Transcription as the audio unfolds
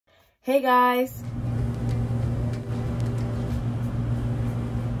Hey guys!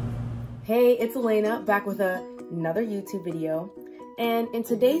 Hey, it's Alaina back with another YouTube video. And in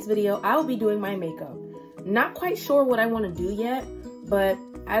today's video, I will be doing my makeup. Not quite sure what I want to do yet, but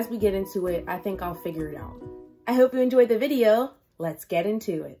as we get into it, I think I'll figure it out. I hope you enjoyed the video. Let's get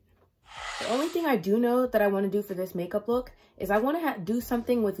into it. The only thing I do know that I want to do for this makeup look is I want to do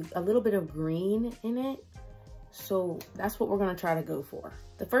something with a little bit of green in it. So that's what we're going to try to go for.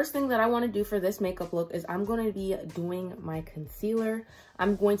 The first thing that I want to do for this makeup look is I'm going to be doing my concealer.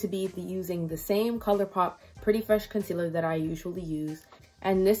 I'm going to be using the same ColourPop Pretty Fresh concealer that I usually use.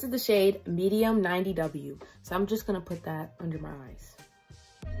 And this is the shade Medium 90W. So I'm just going to put that under my eyes.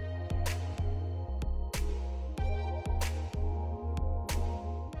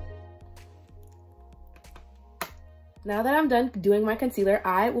 Now that I'm done doing my concealer,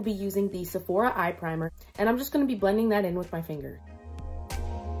 I will be using the Sephora eye primer, and I'm just going to be blending that in with my finger.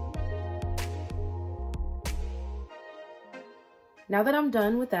 Now that I'm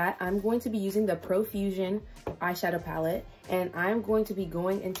done with that, I'm going to be using the Profusion eyeshadow palette, and I'm going to be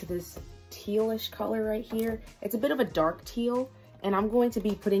going into this tealish color right here. It's a bit of a dark teal, and I'm going to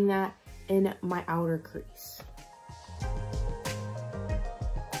be putting that in my outer crease.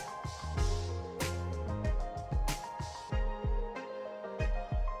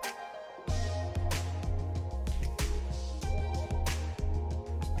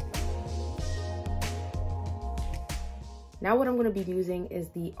 Now what I'm going to be using is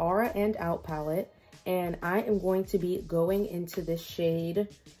the Aura and Out palette, and I am going to be going into this shade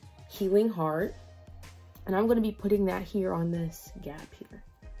Healing Heart, and I'm going to be putting that here on this gap here.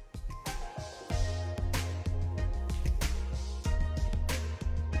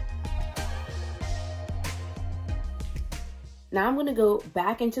 Now I'm going to go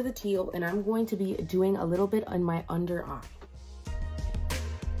back into the teal, and I'm going to be doing a little bit on my under eye.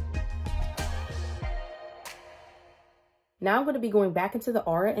 Now I'm going to be going back into the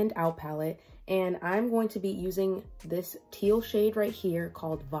Aura and Out palette, and I'm going to be using this teal shade right here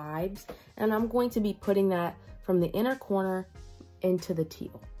called Vibes, and I'm going to be putting that from the inner corner into the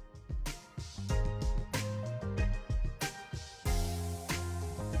teal.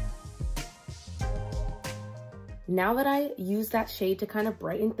 Now that I use that shade to kind of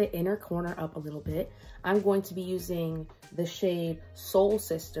brighten the inner corner up a little bit, I'm going to be using the shade Soul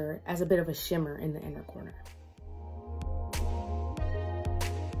Sister as a bit of a shimmer in the inner corner.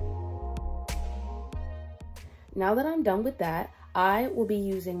 Now that I'm done with that, I will be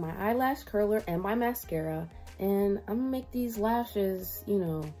using my eyelash curler and my mascara, and I'm gonna make these lashes, you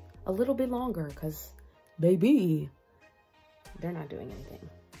know, a little bit longer because, baby, they're not doing anything.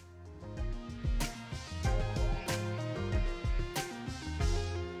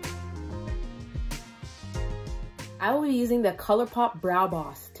 I will be using the ColourPop Brow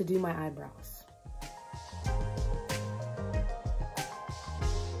Boss to do my eyebrows.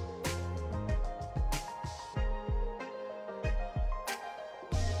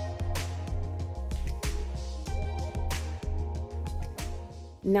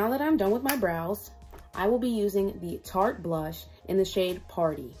 Now that I'm done with my brows, I will be using the Tarte blush in the shade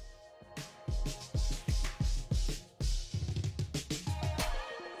Party.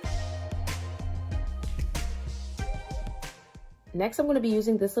 Next, I'm going to be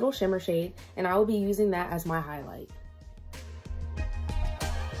using this little shimmer shade, and I will be using that as my highlight.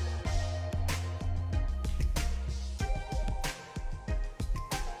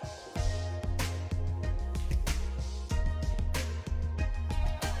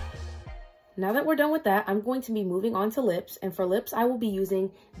 Now that we're done with that, I'm going to be moving on to lips, and for lips, I will be using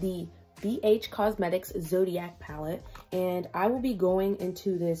the BH Cosmetics Zodiac palette, and I will be going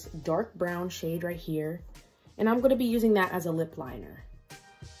into this dark brown shade right here, and I'm going to be using that as a lip liner.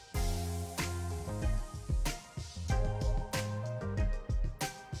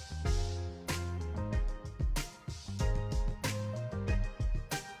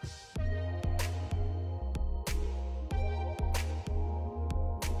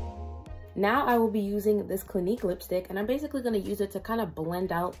 Now I will be using this Clinique lipstick, and I'm basically going to use it to kind of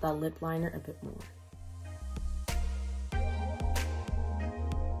blend out the lip liner a bit more.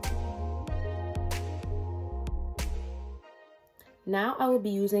 Now I will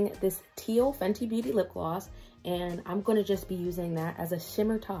be using this teal Fenty Beauty lip gloss, and I'm going to just be using that as a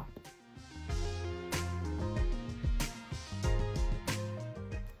shimmer top.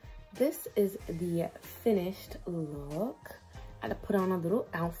 This is the finished look. I had to put on a little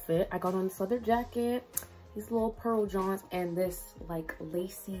outfit. I got on this leather jacket, these little pearl johns, and this like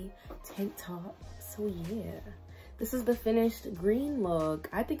lacy tank top. So yeah, this is the finished green look.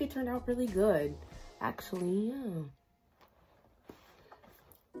 I think it turned out really good, actually. Yeah.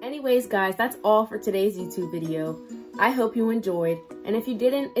 Anyways, guys, that's all for today's YouTube video. I hope you enjoyed, and if you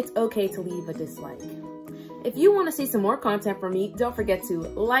didn't, it's okay to leave a dislike. If you want to see some more content from me, don't forget to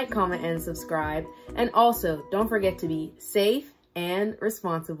like, comment, and subscribe. And also, don't forget to be safe and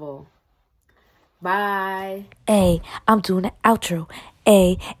responsible. Bye. Hey, I'm doing the outro.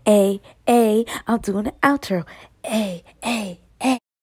 I'm doing the outro. Hey.